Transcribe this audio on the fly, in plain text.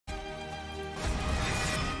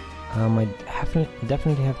I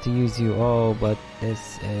definitely have to use you. Oh, but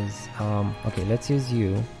this is okay, let's use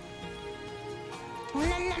you.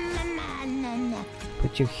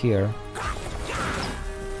 Put you here.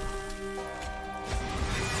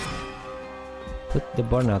 Put the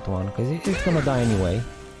burnout one, because it's gonna die anyway.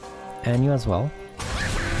 And you as well.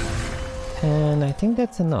 And I think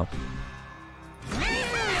that's enough.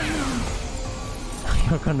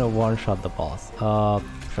 You're gonna one-shot the boss.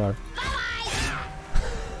 Sure.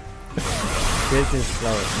 This is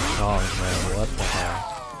so strong, man. What the hell?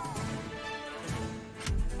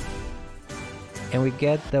 And we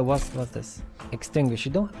get the what's this? Extinguish.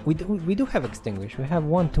 We do have extinguish. We have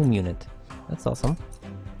 1 tomb unit. That's awesome.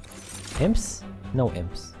 Imps? No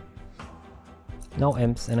imps. No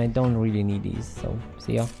imps, and I don't really need these. So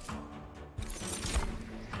see ya.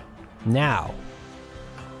 Now,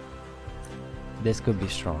 this could be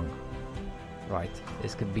strong. Right?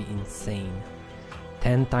 This could be insane.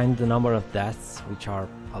 10 times the number of deaths, which are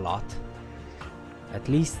a lot. At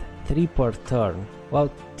least 3 per turn. Well,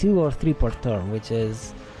 2 or 3 per turn, which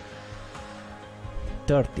is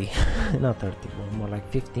 30. Not 30, but more like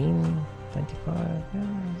 15, 25. Yeah,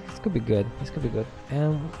 this could be good. This could be good.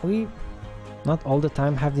 And we, not all the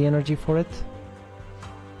time, have the energy for it.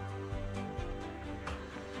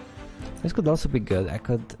 This could also be good. I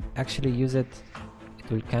could actually use it. It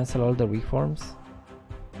will cancel all the reforms.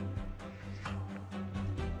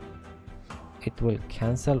 It will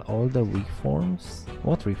cancel all the reforms?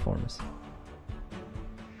 What reforms?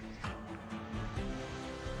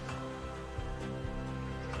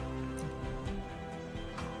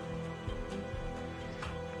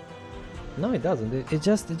 No, it doesn't. It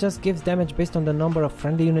just gives damage based on the number of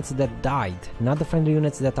friendly units that died, not the friendly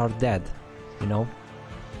units that are dead, you know?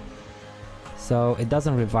 So it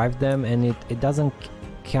doesn't revive them, and it doesn't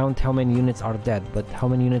count how many units are dead, but how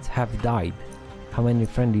many units have died, how many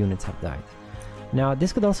friendly units have died. Now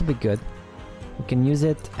this could also be good. We can use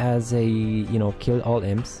it as a, you know, kill all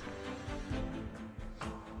imps.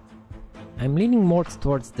 I'm leaning more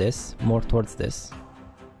towards this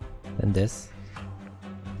than this.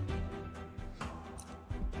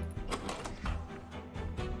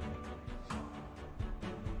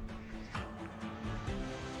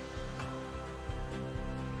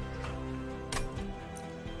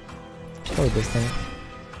 Show this thing.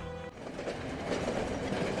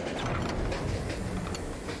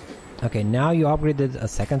 Okay, now you upgraded a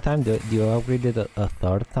second time. Do you upgrade it a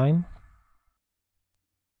third time?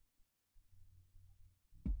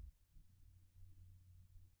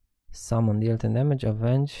 Summon, deal 10 damage,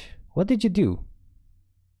 avenge. What did you do?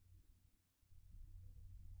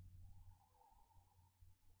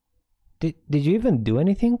 Did you even do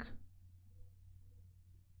anything?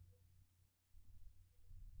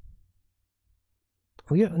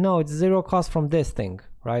 No, it's 0 cost from this thing,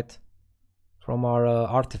 right? From our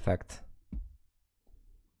artifact.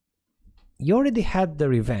 You already had the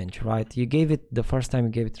revenge, right? You gave it the first time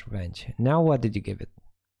you gave it revenge. Now what did you give it?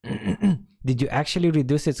 Did you actually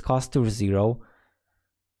reduce its cost to 0?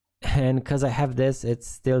 And because I have this, it's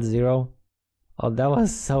still 0? Oh, that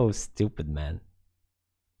was so stupid, man.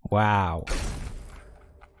 Wow.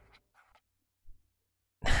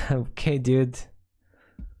 Okay, dude.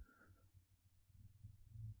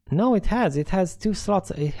 No, it has 2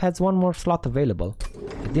 slots. It has 1 more slot available.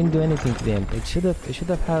 It didn't do anything to the imp. It should have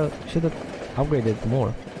upgraded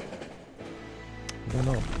more. I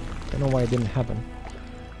don't know why it didn't happen.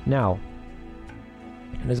 Now,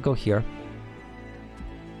 let's go here.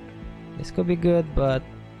 This could be good, but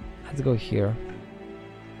let's go here.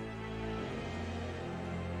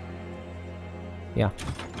 Yeah.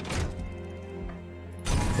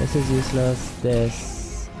 This is useless.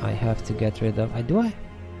 This I have to get rid of. Do I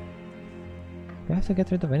have to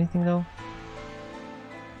get rid of anything though?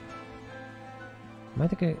 I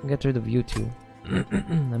might get rid of you two.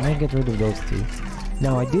 I might get rid of those two.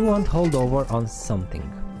 Now I do want holdover on something.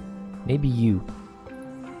 Maybe you.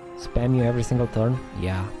 Spam you every single turn?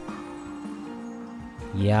 Yeah.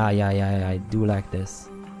 Yeah, I do like this.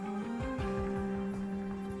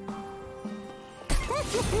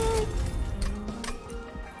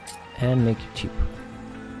 And make you cheap.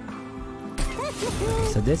 Okay,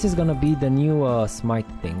 so this is gonna be the new smite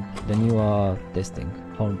thing. The new this thing.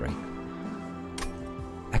 Hornbreak.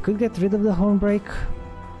 I could get rid of the hornbreak.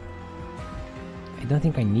 I don't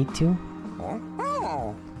think I need to.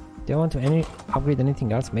 Do I want to upgrade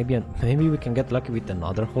anything else? Maybe we can get lucky with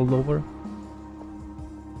another holdover.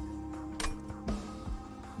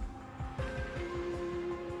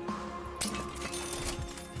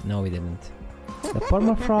 No, we didn't. The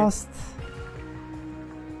permafrost.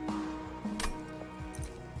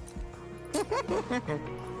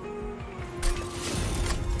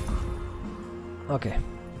 Okay,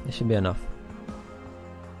 this should be enough.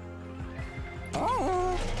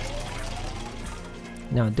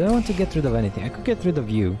 Now, do I want to get rid of anything? I could get rid of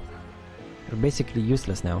you. You're basically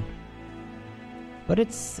useless now. But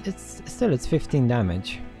it's still 15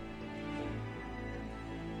 damage.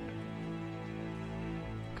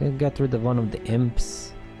 Can get rid of one of the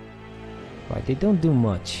imps. Right, they don't do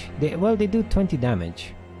much. They do 20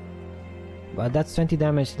 damage. But that's 20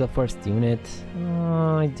 damage to the first unit.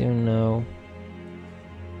 Oh, I don't know.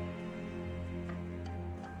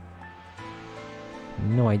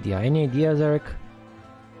 No idea. Any ideas, Eric?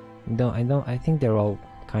 I think they're all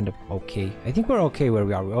kind of okay. I think we're okay where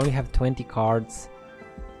we are. We only have 20 cards.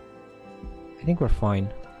 I think we're fine.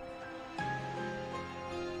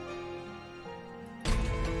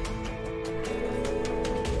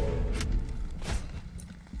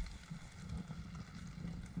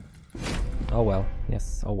 Oh well.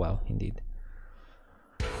 Yes, oh well, indeed.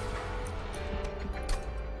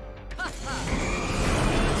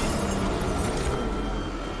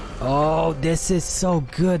 Oh, this is so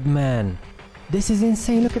good, man. This is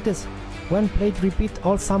insane. Look at this. When played, repeat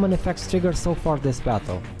all summon effects triggered so far this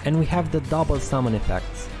battle. And we have the double summon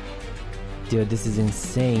effects. Dude, this is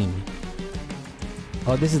insane.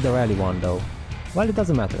 Oh, this is the rally one though. Well, it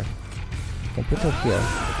doesn't matter. You can put her here.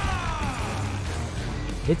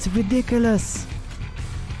 It's ridiculous.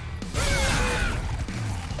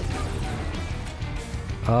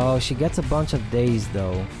 Oh, she gets a bunch of days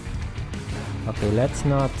though. Okay, let's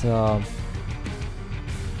not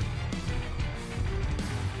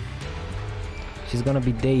she's gonna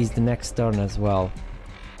be dazed the next turn as well.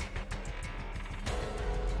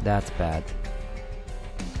 That's bad.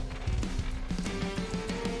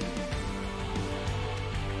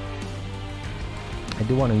 I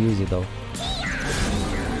do want to use it though.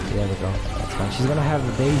 There we go. That's fine. She's gonna have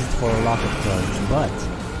dazed for a lot of turns. But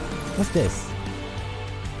what's this?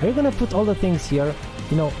 Are you gonna put all the things here?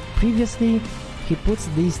 You know, previously he puts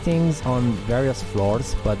these things on various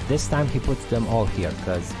floors, but this time he puts them all here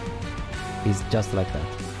because he's just like that.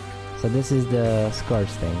 So this is the Scourge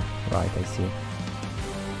thing, right? I see.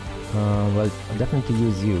 Well, I'll definitely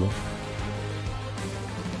use you.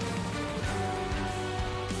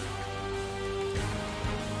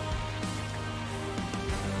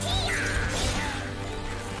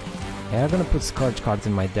 Yeah, I'm gonna put Scourge cards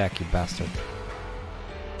in my deck, you bastard.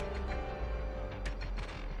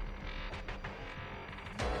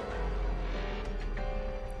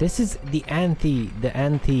 This is the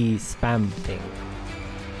anti-spam thing.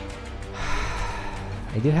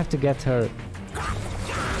 I do have to get her.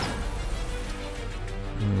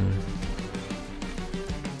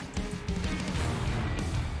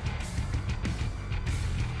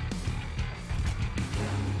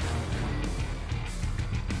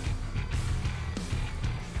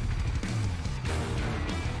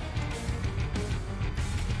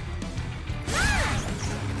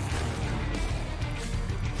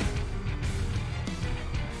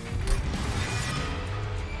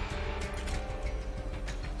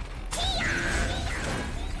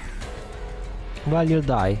 Well, you'll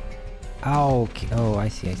die. Oh, okay. Oh, I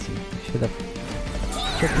see, I see. Should have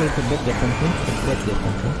played a bit differently.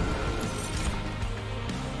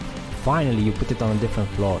 Finally, you put it on a different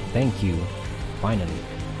floor. Thank you. Finally.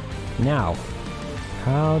 Now,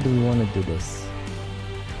 how do we want to do this?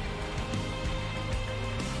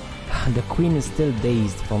 The queen is still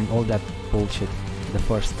dazed from all that bullshit the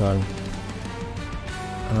first turn.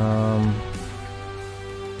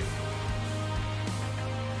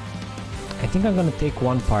 I think I'm gonna take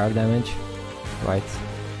one fire damage, right?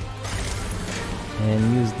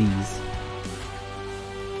 And use these.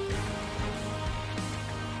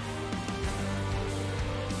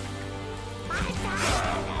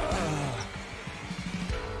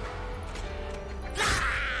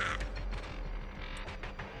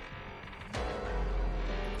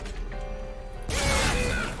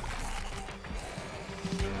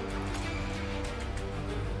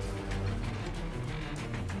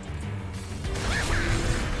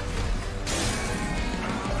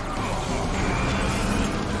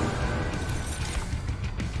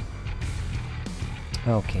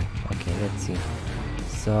 Okay, let's see.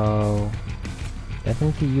 So,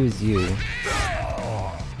 definitely use you.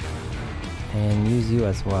 And use you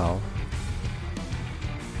as well.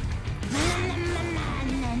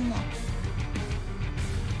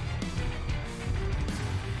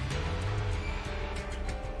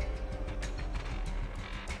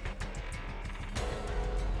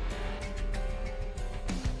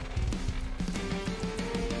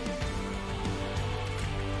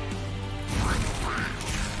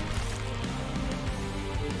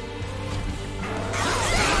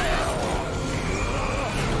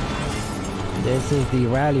 This is the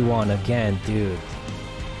rally one again, dude.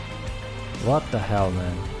 What the hell,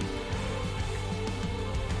 man?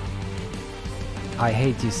 I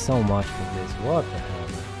hate you so much for this. What the hell,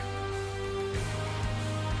 man?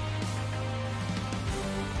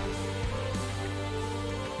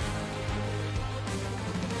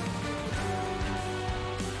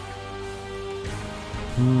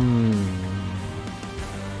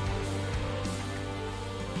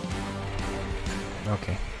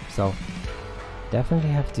 Okay, so definitely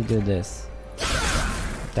have to do this.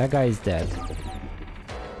 That guy is dead.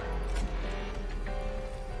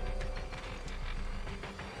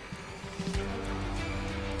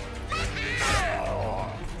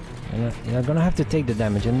 You're gonna have to take the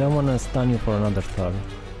damage, and don't wanna stun you for another turn.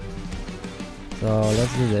 So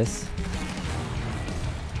let's do this.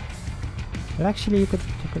 But actually, you could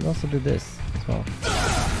also do this as well.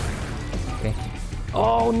 Okay.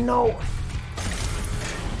 Oh no!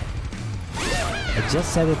 I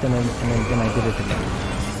just said it and then I did it again.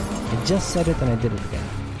 I just said it and I did it again.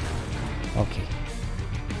 Okay.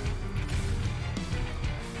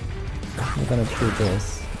 I'm gonna do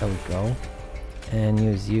this. There we go. And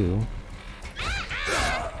use you.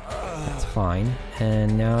 That's fine.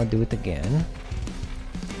 And now do it again.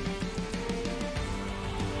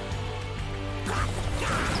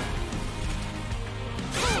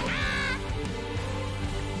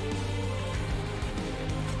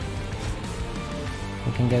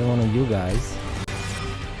 We can get one of you guys.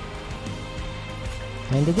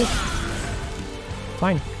 And did it.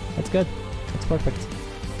 Fine. That's good. That's perfect.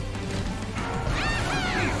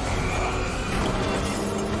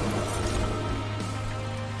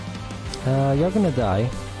 You're gonna die.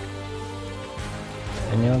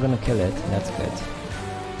 And you're gonna kill it. That's good.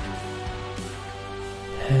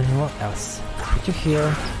 And what else? Put you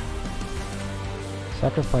here.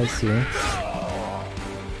 Sacrifice you.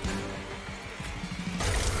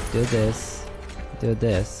 Do this. Do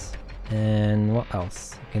this. And what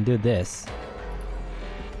else? You can do this.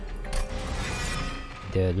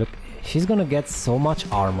 Dude, look. She's gonna get so much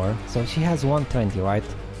armor. So she has 120, right?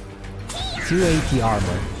 280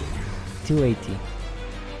 armor. 280.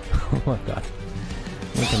 Oh my god.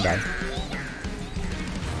 You can die.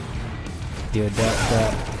 Dude,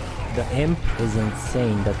 the imp is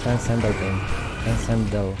insane. The transcendental imp.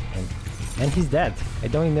 Transcendental imp. And he's dead. I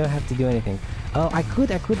don't even have to do anything. I could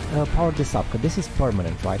power this up, because this is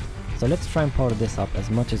permanent, right? So let's try and power this up as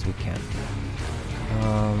much as we can.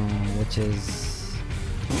 Which is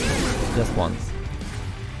just once.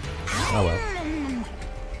 Oh well.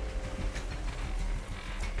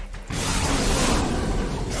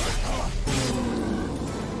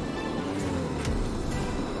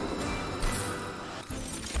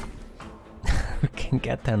 We can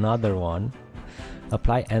get another one.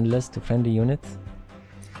 Apply endless to friendly units.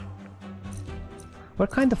 We're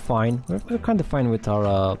kind of fine. We're kind of fine with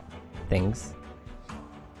our things.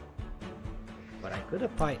 But I could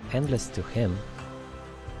apply endless to him.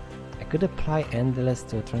 I could apply endless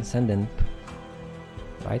to a transcendent,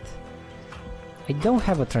 right? I don't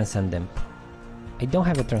have a transcendent. I don't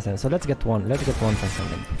have a transcendent. So let's get one. Let's get one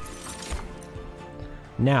transcendent.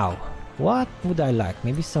 Now, what would I like?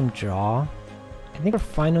 Maybe some draw. I think we're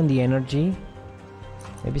fine on the energy.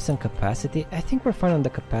 Maybe some capacity. I think we're fine on the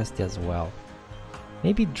capacity as well.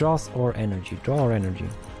 Maybe draws or energy. Draw or energy.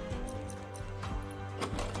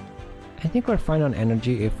 I think we're fine on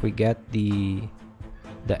energy if we get the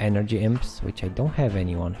energy imps, which I don't have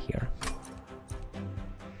anyone here.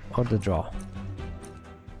 Or the draw.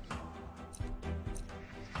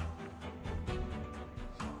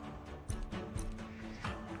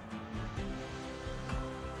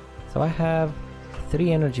 So I have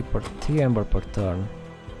 3 ember per turn.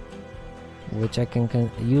 Which I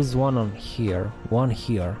can use one on here, one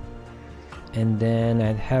here, and then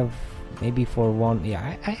I'd have maybe for one.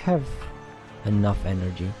 Yeah, I have enough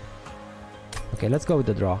energy. Okay, let's go with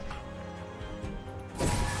the draw.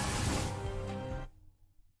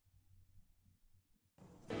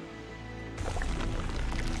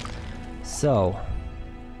 So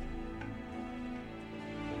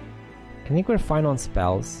I think we're fine on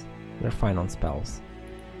spells. We're fine on spells,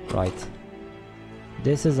 right?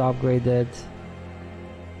 This is upgraded.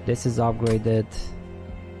 This is upgraded.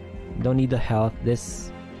 Don't need the health.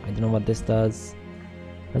 This, I don't know what this does.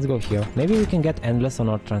 Let's go here. Maybe we can get endless on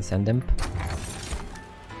our transcendent.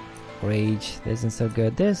 Rage. This isn't so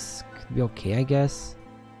good. This could be okay, I guess.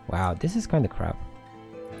 Wow, this is kind of crap.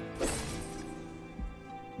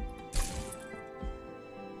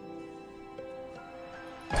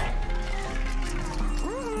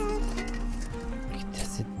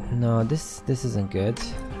 No, this isn't good.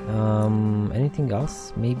 Anything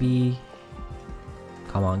else? Maybe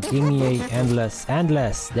Come on, give me a endless,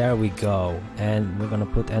 endless. There we go. And we're gonna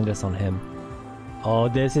put endless on him. Oh,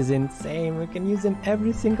 this is insane. We can use him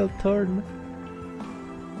every single turn.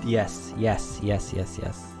 Yes, yes, yes, yes,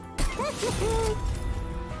 yes.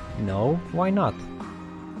 No, why not?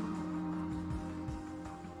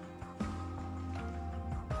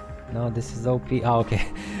 No, this is OP. Oh, okay.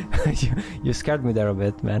 you scared me there a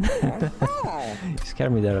bit, man. You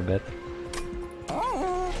scared me there a bit.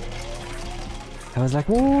 I was like,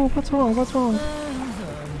 whoa, what's wrong? What's wrong?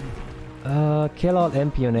 Kill all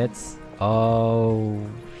imp units. Oh,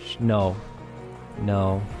 no.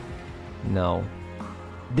 No. No.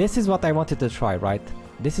 This is what I wanted to try, right?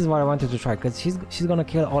 This is what I wanted to try, because she's gonna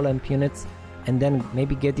kill all imp units and then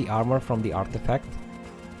maybe get the armor from the artifact.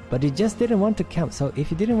 But it just didn't want to camp, so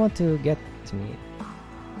if you didn't want to get to me...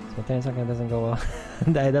 Spontaneous attack doesn't go well.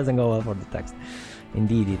 That doesn't go well for the text.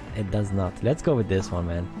 Indeed, it does not. Let's go with this one,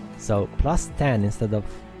 man. So, plus 10 instead of...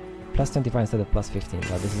 plus 25 instead of plus 15.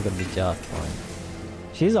 But this is gonna be just fine.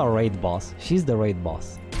 She's our raid boss. She's the raid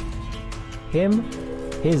boss. Him,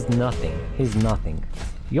 he's nothing. He's nothing.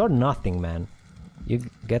 You're nothing, man. You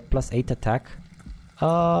get plus 8 attack.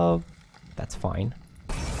 That's fine.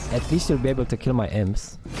 At least you'll be able to kill my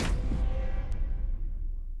imps.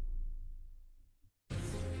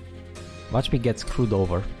 Watch me get screwed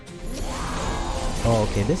over. Oh,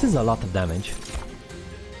 okay, this is a lot of damage.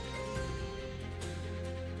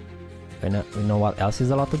 We know what else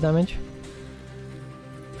is a lot of damage?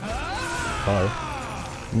 Or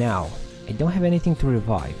now, I don't have anything to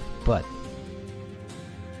revive, but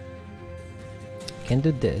I can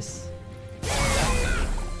do this.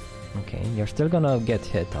 Okay, you're still gonna get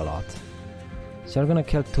hit a lot. So you're gonna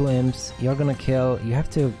kill 2 imps. You're gonna kill... You have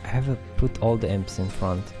to put all the imps in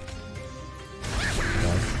front.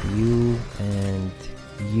 Like you and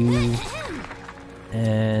you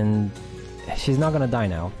and... She's not gonna die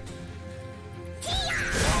now.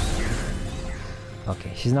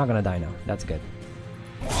 Okay, she's not gonna die now. That's good.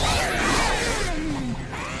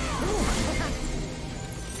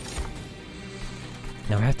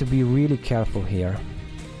 Now I have to be really careful here.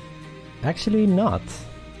 Actually not.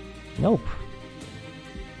 Nope.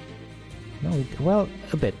 No, well,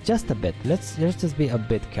 a bit, just a bit. Let's just be a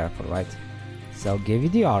bit careful, right? So I'll give you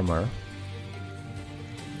the armor.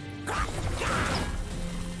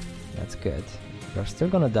 That's good. You're still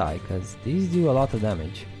gonna die, because these do a lot of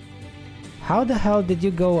damage. How the hell did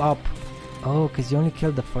you go up? Oh, because you only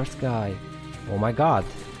killed the first guy. Oh my god,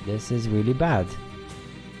 this is really bad.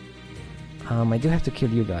 I do have to kill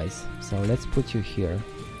you guys, so let's put you here.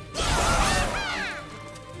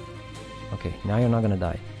 Okay, now you're not gonna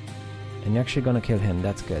die. And you're actually gonna kill him,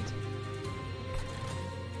 that's good.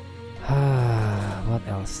 What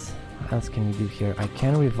else? What else can we do here? I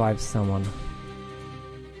can revive someone.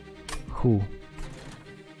 Who?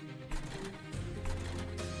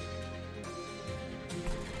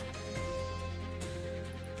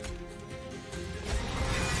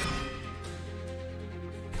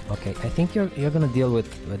 Okay, I think you're gonna deal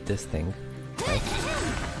with this thing. Right?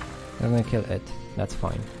 You're gonna kill it. That's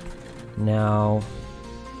fine. Now...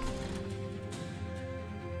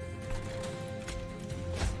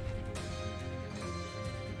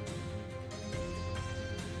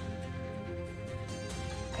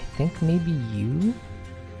 I think maybe you?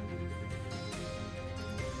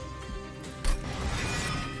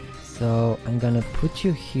 So I'm gonna put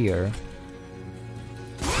you here.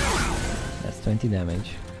 That's 20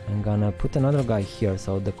 damage. I'm gonna put another guy here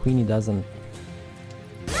so the Queenie doesn't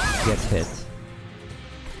get hit.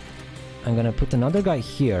 I'm gonna put another guy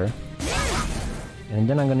here, and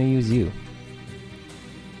then I'm gonna use you.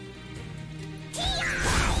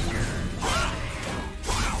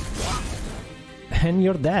 And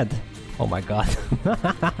you're dead. Oh my god.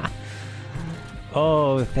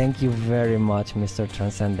 Oh, thank you very much, Mr.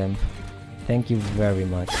 Transcendent. Thank you very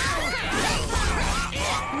much.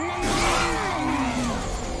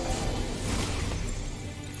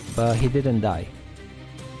 But he didn't die.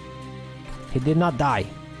 He did not die.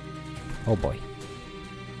 Oh boy.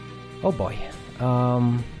 Oh boy.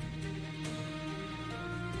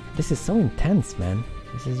 This is so intense, man.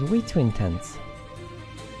 This is way too intense.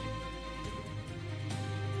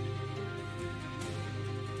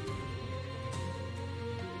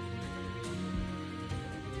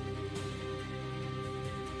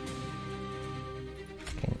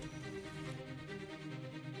 Okay.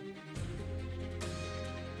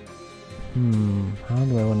 How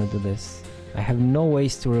do I want to do this? I have no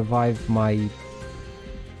ways to revive my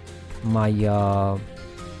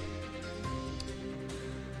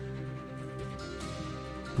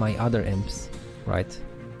other imps, right?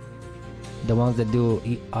 the ones that do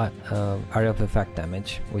area of effect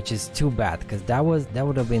damage, which is too bad because that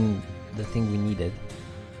would have been the thing we needed.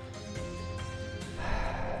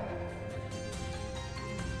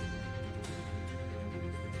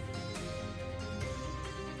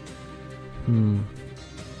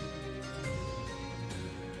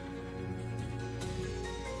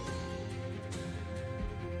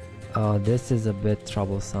 Oh, this is a bit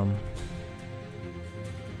troublesome.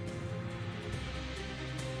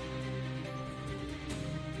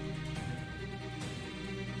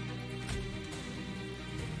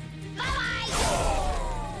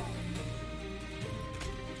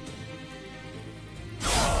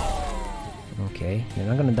 Okay, you're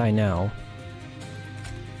not gonna die now.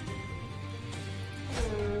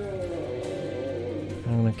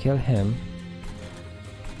 I'm gonna kill him.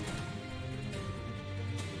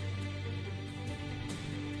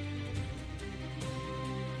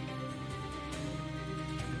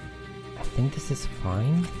 I think this is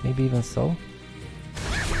fine, maybe even so.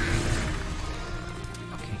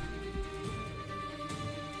 Okay.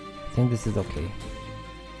 I think this is okay.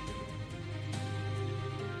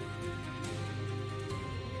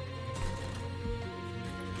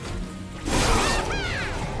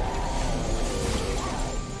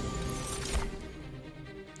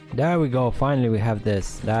 There we go, finally we have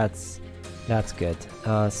this. That's good.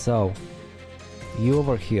 So you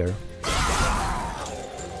over here.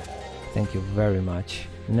 Thank you very much.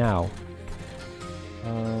 Now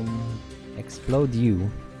explode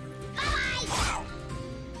you.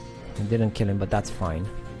 I didn't kill him, but that's fine.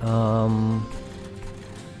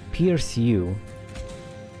 Pierce you.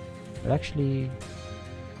 But actually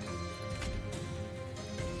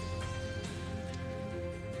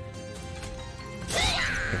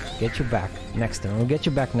get you back next turn. We'll get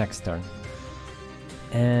you back next turn.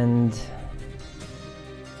 And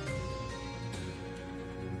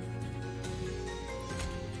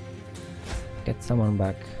get someone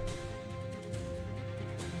back.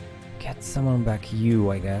 Get someone back.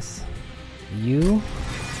 You, I guess. You.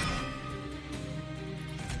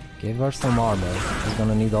 Give her some armor. She's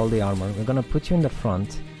gonna need all the armor. We're gonna put you in the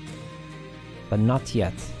front. But not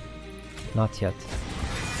yet. Not yet.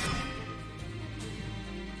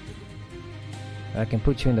 I can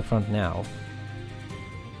put you in the front now.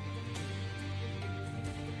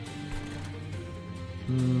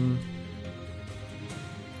 There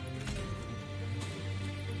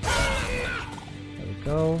we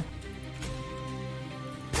go.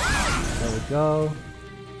 There we go.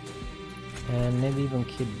 And maybe even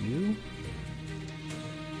kill you.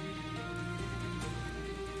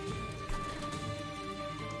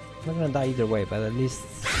 I'm not gonna die either way, but at least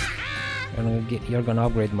you're gonna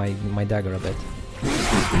upgrade my dagger a bit.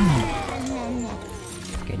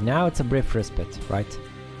 Okay, now it's a brief respite, right?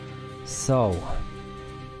 So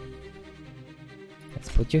let's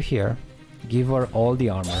put you here. Give her all the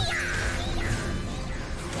armor.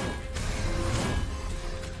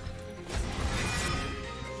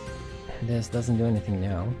 This doesn't do anything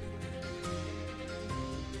now.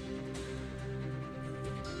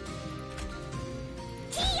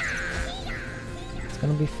 It's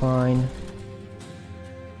gonna be fine.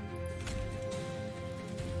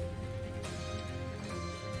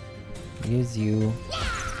 Use you.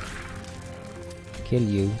 Kill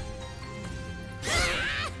you.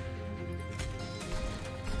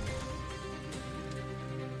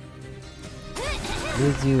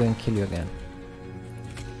 Use you and kill you again.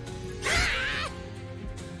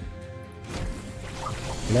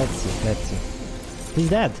 Let's see. He's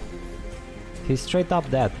dead. He's straight up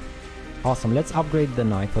dead. Awesome, let's upgrade the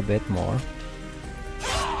knife a bit more.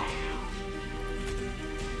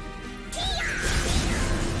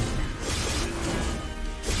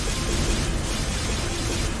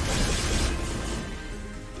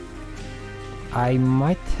 I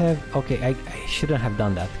might have... okay, I shouldn't have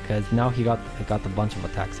done that, because now he got a bunch of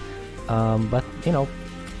attacks. But, you know...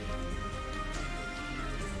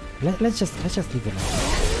 Let's just leave it like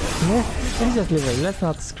that. Let's just leave it. Let's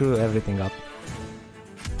not screw everything up.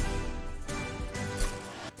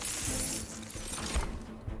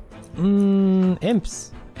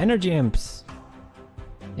 Imps! Energy imps!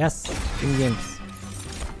 Yes, give me imps.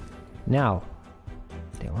 Now,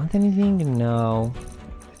 do I want anything? No. I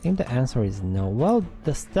think the answer is no. Well,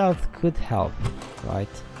 the stealth could help, right?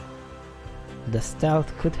 The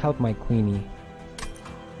stealth could help my Queenie.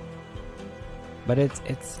 But it's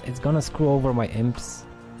gonna screw over my imps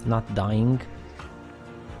not dying.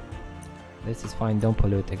 This is fine, don't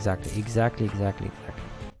pollute. Exactly.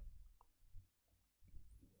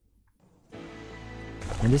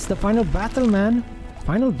 And this is the final battle, man.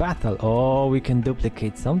 Final battle. Oh, we can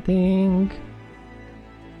duplicate something.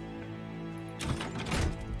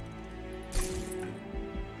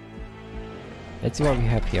 let's see what we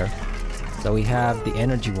have here. So we have the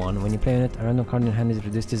energy one. When you play it, a random card in your hand is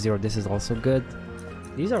reduced to 0. This is also good.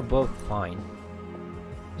 These are both fine.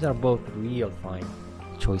 These are both real fine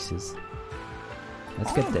choices.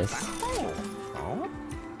 Let's get this.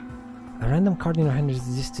 A random card in your hand is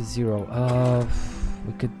reduced to 0.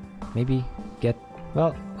 We could maybe get...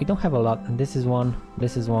 Well, we don't have a lot. And this is one,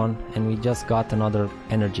 and we just got another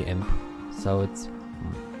energy imp. So it's...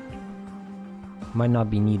 might not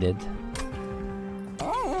be needed.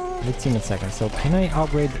 Let's see in a second. So can I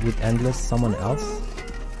upgrade with endless someone else?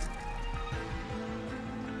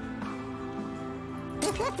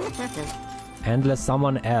 Endless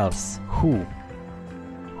someone else. Who?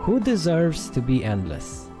 Who deserves to be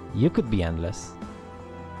endless? You could be endless.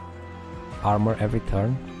 Armor every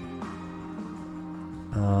turn.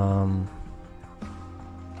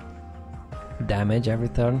 Damage every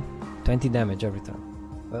turn. 20 damage every turn.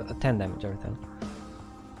 10 damage every turn.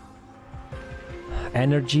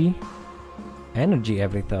 Energy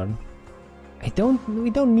every turn. We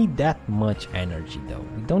don't need that much energy though.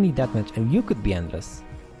 We don't need that much, and you could be endless.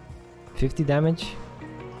 50 damage.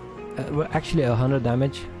 Well, actually 100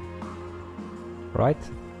 damage, right?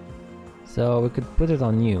 So we could put it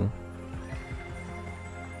on you.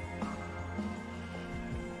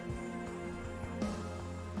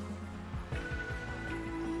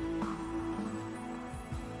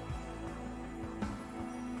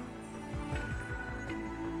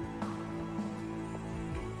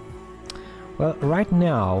 Well, right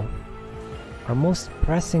now, our most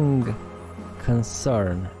pressing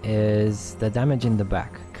concern is the damage in the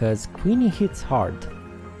back, because Queenie hits hard,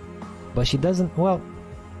 but she doesn't... well,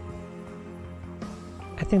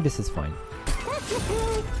 I think this is fine.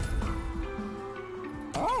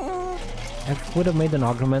 I would have made an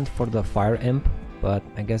argument for the fire imp, but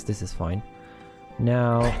I guess this is fine.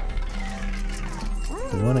 Now,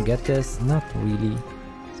 do we want to get this? Not really.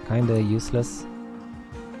 It's kinda useless.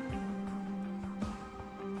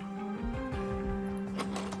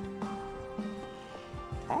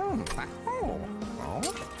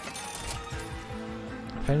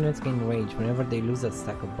 Friendly units gain rage whenever they lose a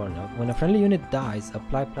stack of burnout. When a friendly unit dies,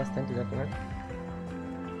 apply +10 to that unit.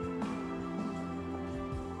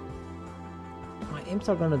 My imps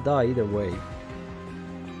are gonna die either way.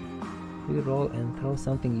 Reroll and throw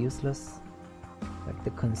something useless, like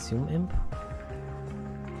the consume imp.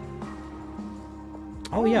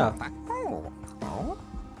 Oh yeah.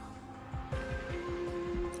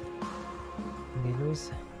 They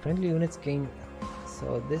lose. Friendly units gain.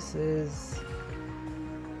 So this is.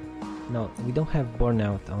 No, we don't have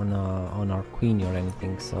burnout on our Queenie or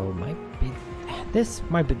anything, so this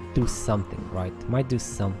might do something, right? Might do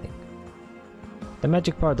something. The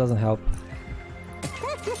magic power doesn't help.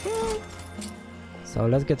 So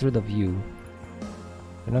let's get rid of you.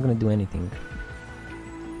 We're not gonna do anything.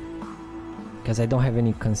 Because I don't have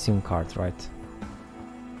any consume cards, right?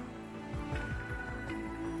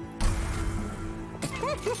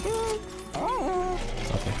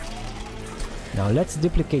 Okay. Now let's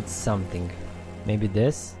duplicate something. Maybe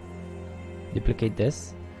this. Duplicate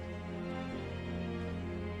this.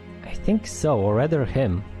 I think so, or rather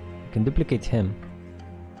him. We can duplicate him.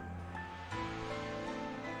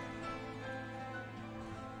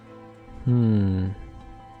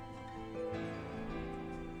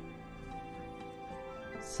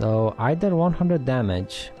 So either 100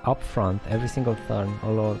 damage up front every single turn.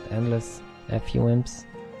 Oh lord, endless FU imps.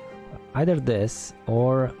 Either this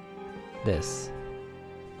or this.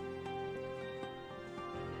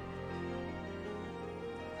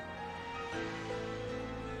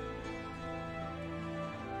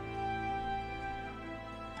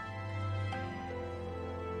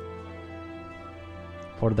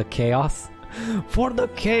 For the chaos? For the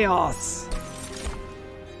chaos!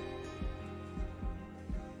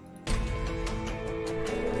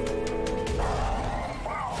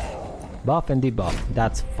 Buff and debuff,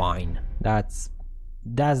 that's fine. That's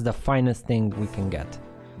the finest thing we can get.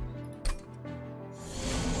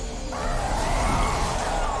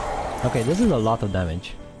 Okay, this is a lot of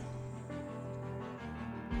damage.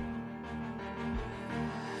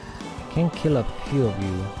 I can kill a few of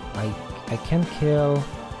you. I can kill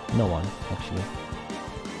no one, actually.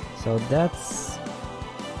 So that's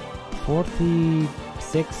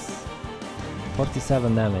 46,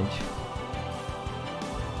 47 damage.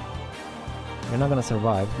 You're not gonna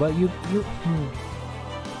survive, but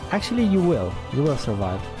actually you will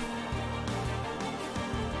survive.